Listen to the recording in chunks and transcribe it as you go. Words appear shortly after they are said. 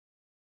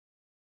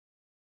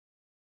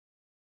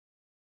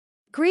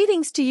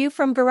Greetings to you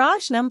from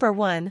Garage Number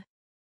 1.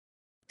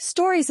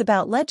 Stories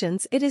about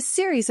legends. It is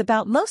series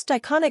about most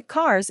iconic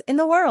cars in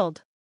the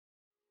world.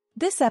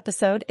 This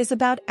episode is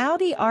about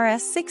Audi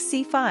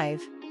RS6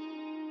 C5.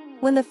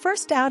 When the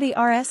first Audi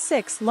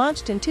RS6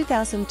 launched in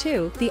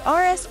 2002, the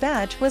RS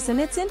badge was in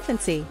its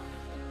infancy.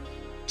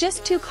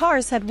 Just two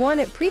cars had worn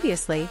it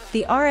previously,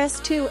 the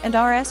RS2 and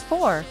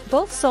RS4,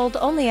 both sold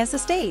only as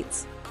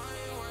estates.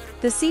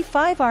 The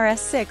C5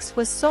 RS6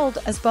 was sold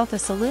as both a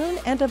saloon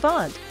and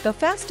Avant, though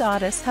fast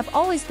Audis have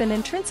always been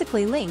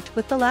intrinsically linked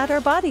with the latter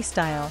body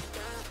style.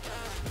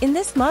 In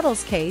this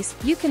model's case,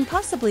 you can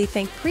possibly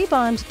thank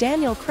pre-Bond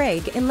Daniel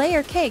Craig in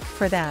Layer Cake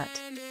for that.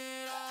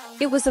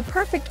 It was a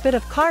perfect bit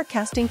of car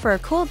casting for a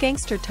cool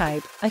gangster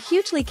type, a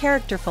hugely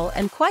characterful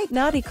and quite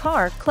naughty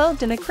car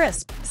clothed in a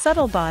crisp,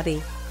 subtle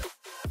body.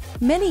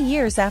 Many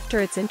years after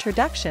its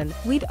introduction,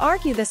 we'd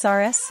argue this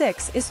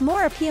RS6 is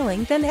more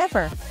appealing than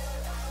ever.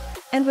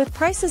 And with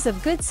prices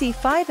of good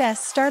C5s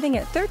starting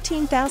at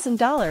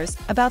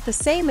 $13,000, about the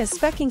same as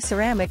speccing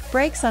ceramic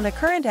brakes on a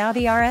current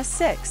Audi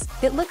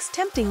RS6, it looks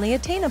temptingly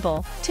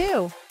attainable,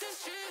 too.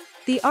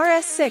 The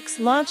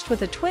RS6 launched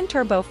with a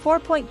twin-turbo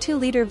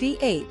 4.2-liter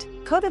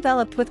V8,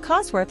 co-developed with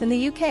Cosworth in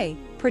the UK,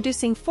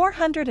 producing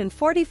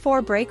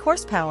 444 brake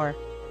horsepower.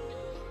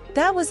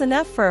 That was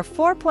enough for a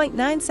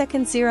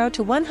 4.9-second 0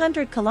 to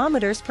 100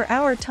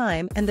 km/h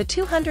time and the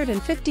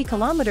 250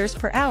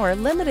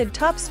 km/h limited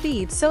top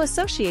speed so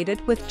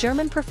associated with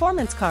German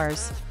performance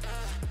cars.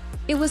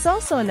 It was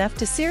also enough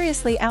to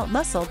seriously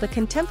outmuscle the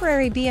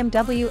contemporary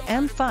BMW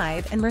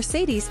M5 and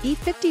Mercedes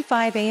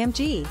E55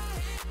 AMG.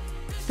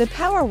 The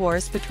power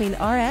wars between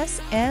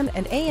RS, M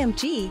and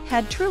AMG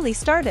had truly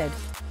started.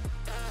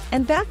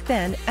 And back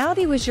then,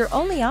 Audi was your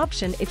only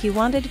option if you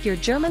wanted your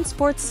German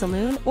sports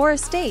saloon or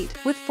estate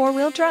with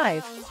four-wheel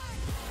drive.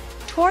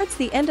 Towards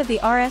the end of the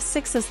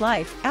RS6's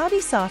life,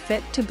 Audi saw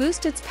fit to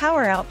boost its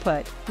power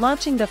output,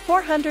 launching the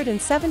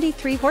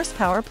 473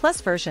 horsepower plus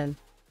version.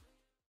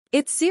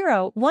 Its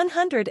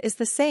 0-100 is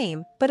the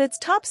same, but its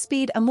top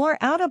speed a more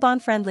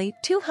Autobahn-friendly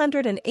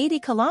 280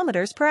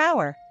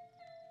 km/h.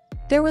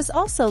 There was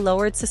also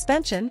lowered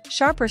suspension,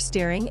 sharper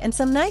steering and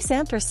some nice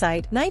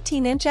anthracite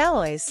 19-inch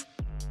alloys.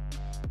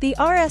 The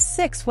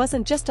RS6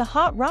 wasn't just a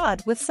hot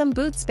rod with some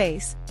boot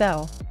space,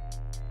 though.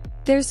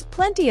 There's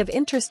plenty of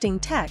interesting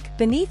tech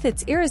beneath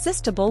its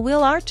irresistible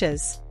wheel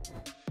arches.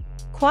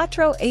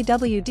 Quattro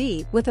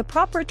AWD with a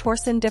proper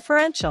torsion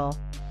differential.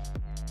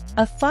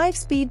 A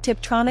 5-speed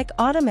Tiptronic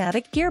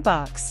automatic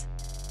gearbox.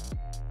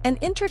 An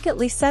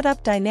intricately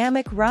set-up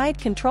dynamic ride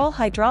control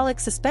hydraulic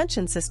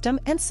suspension system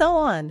and so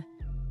on.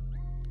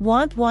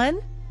 Want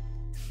one?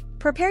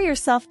 Prepare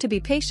yourself to be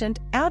patient.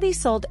 Audi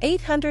sold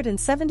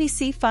 870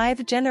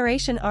 C5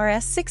 generation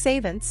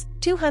RS6 Avants,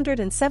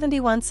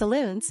 271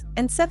 Saloons,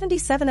 and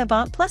 77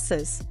 Avant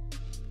Pluses.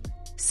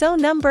 So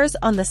numbers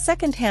on the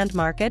second-hand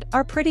market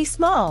are pretty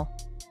small.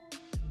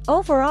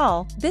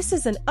 Overall, this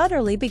is an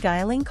utterly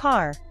beguiling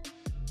car.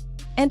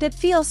 And it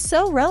feels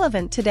so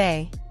relevant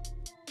today.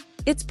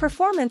 Its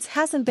performance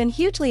hasn't been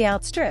hugely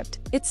outstripped,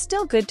 it's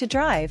still good to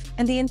drive,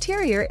 and the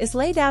interior is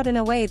laid out in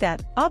a way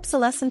that,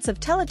 obsolescence of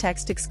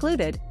teletext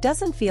excluded,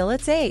 doesn't feel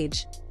its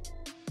age.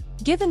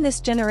 Given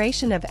this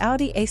generation of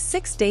Audi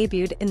A6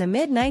 debuted in the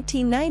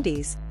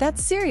mid-1990s,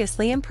 that's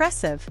seriously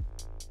impressive.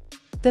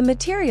 The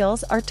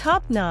materials are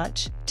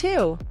top-notch,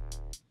 too.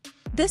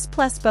 This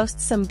Plus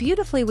boasts some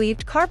beautifully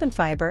weaved carbon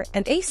fiber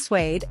and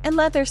suede and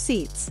leather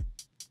seats.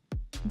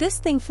 This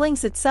thing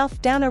flings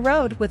itself down a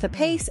road with a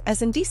pace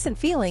as indecent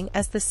feeling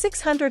as the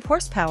 600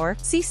 horsepower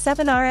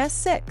C7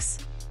 RS6.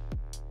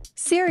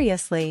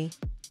 Seriously.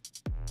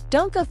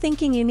 Don't go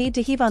thinking you need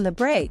to heave on the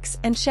brakes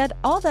and shed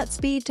all that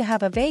speed to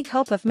have a vague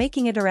hope of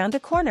making it around a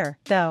corner,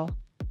 though.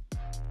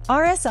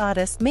 RS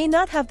Audis may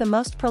not have the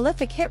most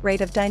prolific hit rate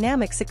of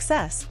dynamic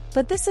success,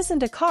 but this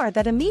isn't a car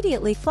that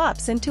immediately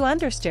flops into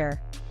understeer.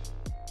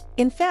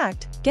 In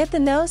fact, get the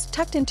nose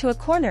tucked into a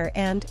corner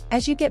and,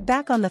 as you get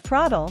back on the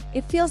throttle,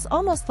 it feels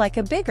almost like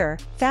a bigger,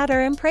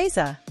 fatter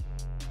Impreza.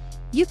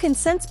 You can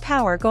sense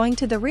power going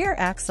to the rear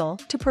axle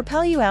to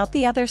propel you out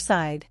the other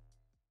side.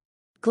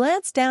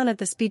 Glance down at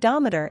the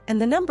speedometer and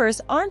the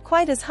numbers aren't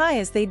quite as high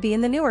as they'd be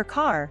in the newer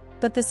car,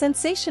 but the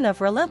sensation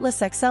of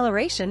relentless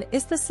acceleration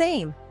is the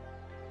same.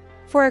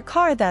 For a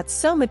car that's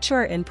so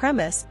mature in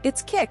premise,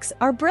 its kicks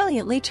are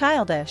brilliantly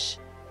childish.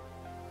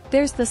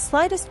 There's the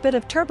slightest bit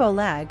of turbo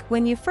lag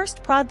when you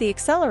first prod the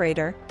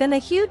accelerator, then a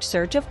huge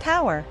surge of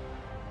power.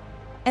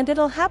 And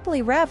it'll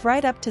happily rev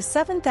right up to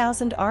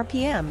 7,000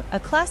 RPM, a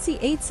classy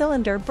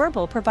 8-cylinder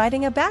burble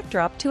providing a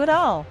backdrop to it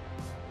all.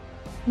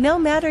 No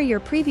matter your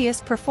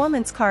previous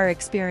performance car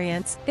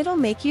experience, it'll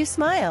make you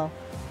smile.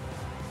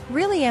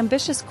 Really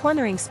ambitious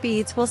cornering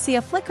speeds will see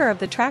a flicker of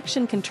the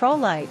traction control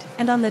light,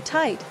 and on the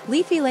tight,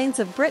 leafy lanes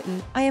of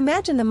Britain, I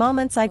imagine the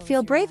moments I'd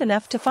feel brave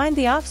enough to find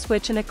the off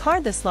switch in a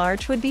car this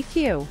large would be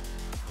few.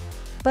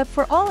 But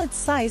for all its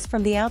size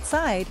from the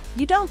outside,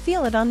 you don't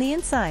feel it on the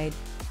inside.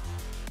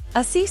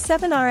 A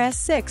C7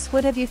 RS6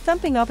 would have you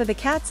thumping over the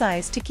cat's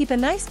eyes to keep a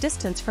nice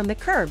distance from the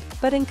curb,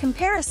 but in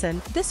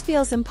comparison, this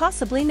feels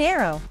impossibly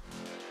narrow.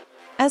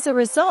 As a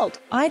result,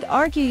 I'd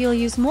argue you'll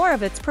use more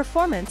of its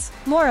performance,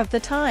 more of the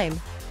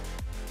time.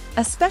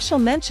 A special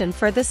mention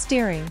for the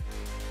steering.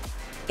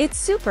 It's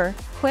super,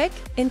 quick,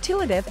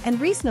 intuitive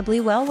and reasonably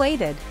well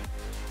weighted.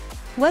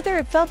 Whether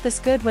it felt this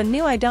good when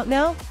new, I don't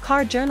know.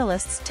 Car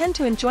journalists tend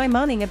to enjoy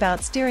moaning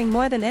about steering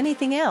more than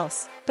anything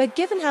else, but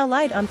given how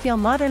light on feel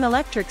modern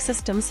electric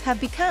systems have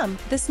become,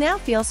 this now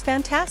feels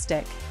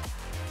fantastic.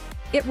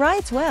 It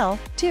rides well,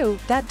 too,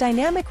 that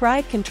dynamic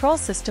ride control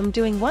system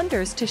doing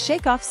wonders to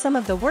shake off some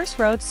of the worst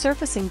road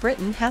surfacing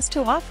Britain has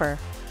to offer.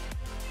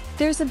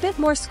 There's a bit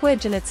more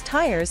squidge in its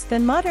tires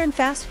than modern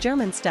fast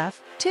German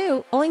stuff,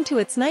 too, owing to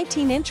its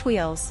 19-inch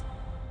wheels.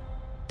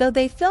 Though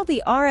they fill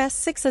the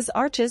RS6's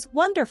arches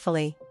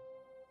wonderfully.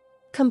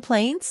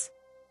 Complaints?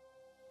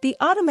 The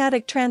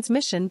automatic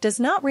transmission does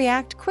not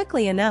react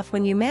quickly enough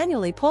when you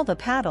manually pull the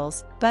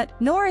paddles, but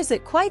nor is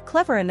it quite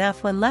clever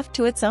enough when left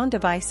to its own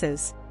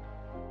devices.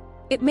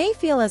 It may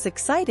feel as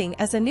exciting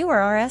as a newer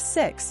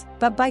RS6,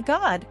 but by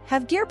God,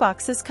 have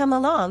gearboxes come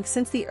along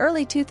since the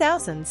early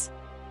 2000s.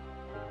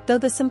 Though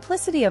the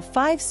simplicity of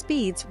 5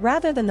 speeds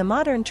rather than the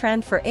modern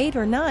trend for 8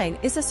 or 9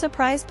 is a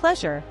surprise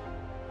pleasure.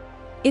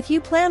 If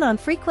you plan on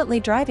frequently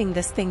driving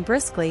this thing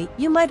briskly,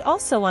 you might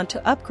also want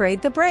to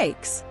upgrade the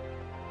brakes.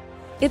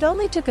 It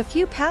only took a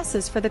few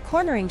passes for the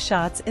cornering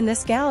shots in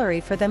this gallery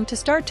for them to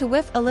start to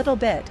whiff a little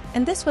bit,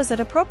 and this was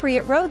at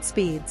appropriate road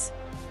speeds.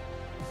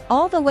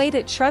 All the weight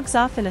it shrugs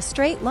off in a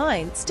straight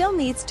line still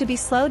needs to be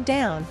slowed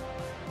down.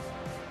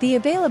 The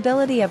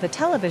availability of a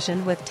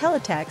television with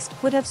teletext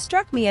would have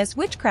struck me as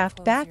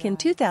witchcraft back in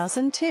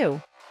 2002.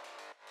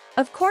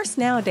 Of course,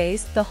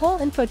 nowadays, the whole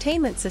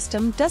infotainment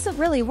system doesn't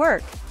really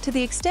work, to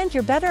the extent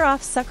you're better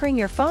off suckering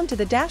your phone to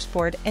the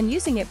dashboard and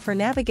using it for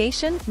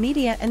navigation,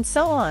 media and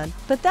so on,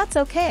 but that's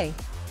okay.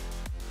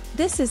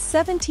 This is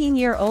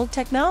 17-year-old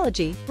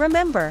technology,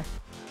 remember.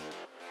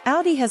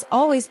 Audi has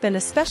always been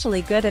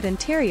especially good at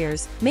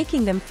interiors,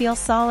 making them feel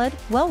solid,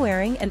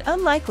 well-wearing and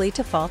unlikely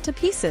to fall to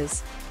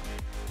pieces.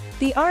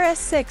 The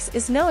RS6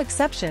 is no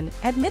exception.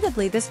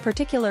 Admittedly, this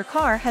particular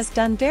car has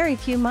done very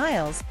few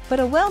miles, but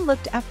a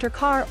well-looked-after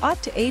car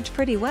ought to age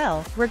pretty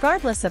well,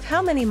 regardless of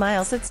how many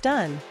miles it's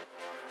done.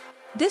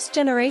 This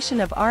generation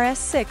of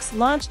RS6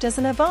 launched as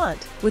an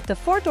Avant, with the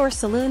 4-door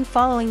saloon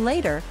following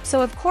later,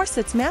 so of course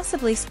it's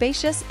massively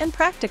spacious and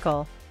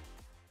practical.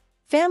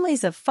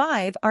 Families of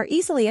 5 are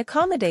easily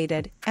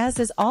accommodated, as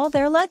is all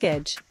their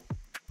luggage.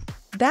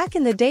 Back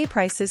in the day,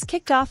 prices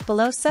kicked off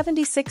below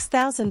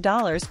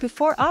 $76,000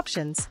 before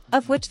options,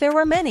 of which there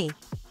were many.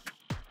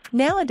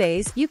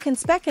 Nowadays, you can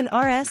spec an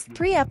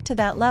RS3 up to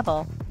that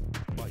level.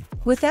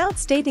 Without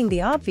stating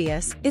the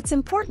obvious, it's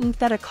important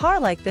that a car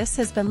like this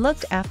has been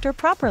looked after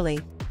properly.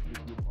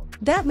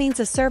 That means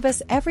a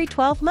service every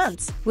 12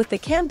 months, with the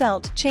cam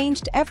belt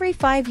changed every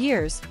 5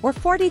 years, or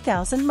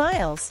 40,000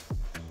 miles.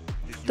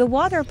 The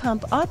water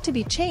pump ought to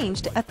be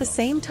changed at the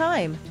same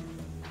time.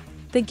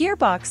 The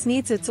gearbox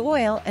needs its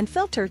oil and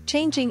filter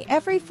changing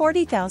every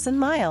 40,000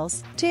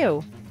 miles,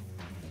 too.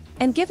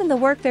 And given the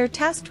work they're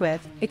tasked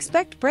with,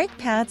 expect brake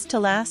pads to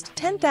last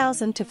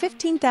 10,000 to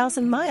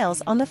 15,000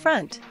 miles on the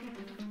front.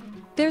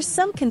 There's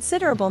some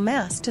considerable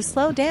mass to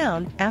slow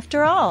down,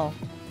 after all.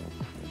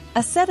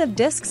 A set of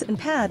discs and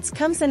pads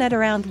comes in at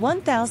around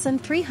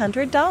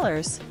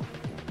 $1,300.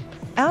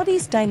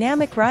 Audi's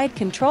dynamic ride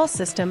control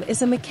system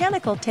is a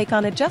mechanical take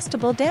on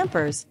adjustable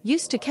dampers,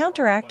 used to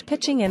counteract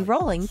pitching and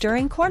rolling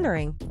during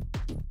cornering.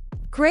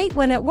 Great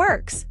when it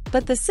works,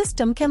 but the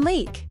system can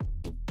leak.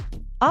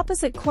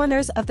 Opposite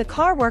corners of the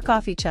car work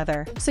off each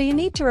other, so you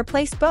need to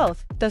replace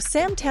both, though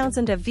Sam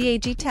Townsend of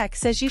VAG Tech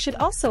says you should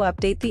also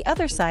update the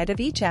other side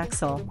of each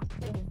axle.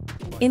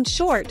 In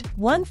short,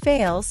 one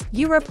fails,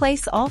 you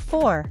replace all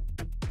 4.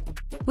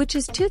 Which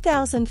is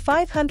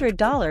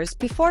 $2,500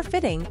 before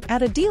fitting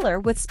at a dealer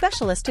with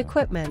specialist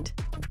equipment.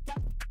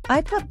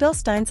 I put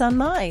Bilsteins on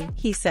mine,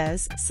 he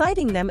says,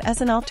 citing them as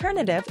an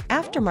alternative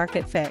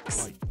aftermarket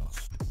fix.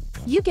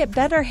 You get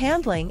better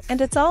handling and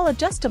it's all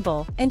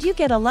adjustable, and you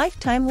get a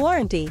lifetime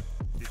warranty.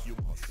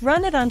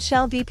 Run it on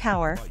Shell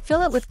V-Power,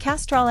 fill it with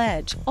Castrol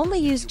Edge, only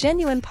use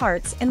genuine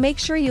parts and make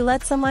sure you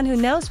let someone who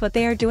knows what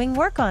they are doing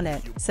work on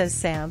it, says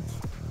Sam.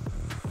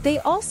 They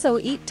also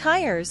eat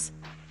tires.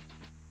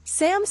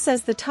 Sam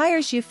says the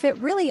tires you fit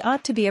really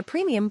ought to be a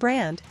premium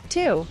brand,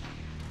 too.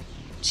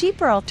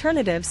 Cheaper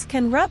alternatives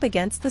can rub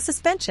against the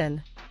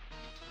suspension.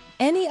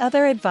 Any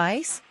other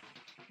advice?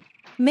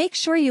 Make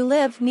sure you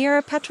live near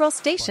a petrol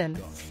station.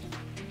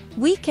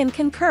 We can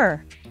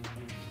concur.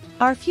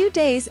 Our few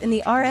days in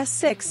the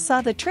RS6 saw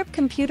the trip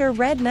computer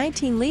read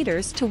 19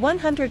 liters to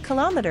 100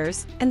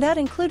 kilometers, and that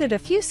included a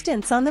few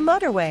stints on the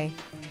motorway.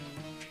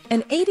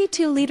 An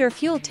 82-liter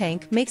fuel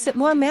tank makes it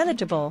more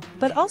manageable,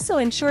 but also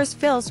ensures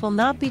fills will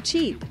not be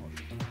cheap.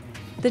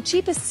 The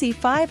cheapest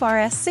C5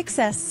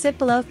 RS6s sit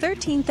below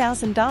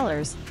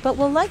 $13,000, but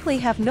will likely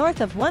have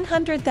north of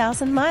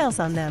 100,000 miles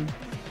on them.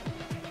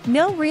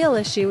 No real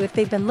issue if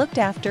they've been looked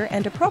after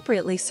and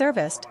appropriately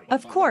serviced.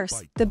 Of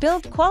course, the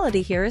build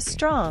quality here is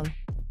strong.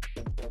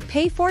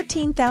 Pay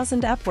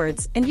 $14,000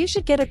 upwards and you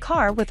should get a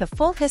car with a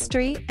full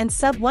history and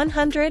sub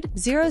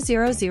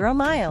 100,000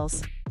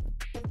 miles.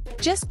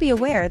 Just be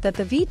aware that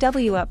the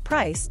VW up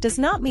price does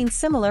not mean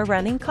similar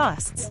running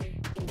costs.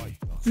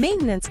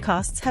 Maintenance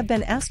costs have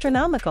been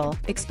astronomical,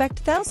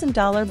 expect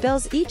 $1,000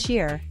 bills each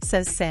year,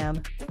 says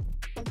Sam.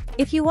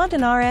 If you want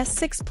an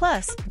RS6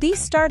 Plus, these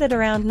start at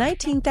around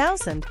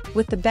 $19,000,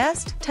 with the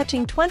best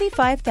touching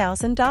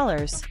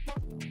 $25,000.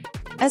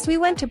 As we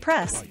went to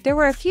press, there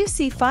were a few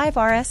C5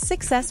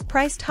 RS6s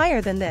priced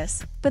higher than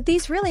this, but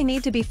these really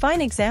need to be fine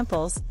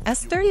examples,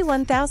 as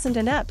 $31,000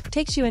 and up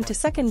takes you into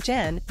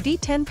second-gen,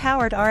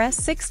 V10-powered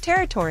RS6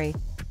 territory.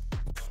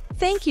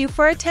 Thank you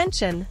for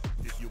attention.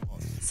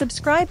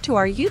 Subscribe to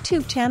our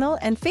YouTube channel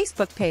and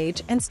Facebook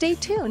page and stay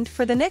tuned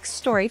for the next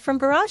story from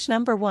Barrage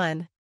number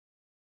 1.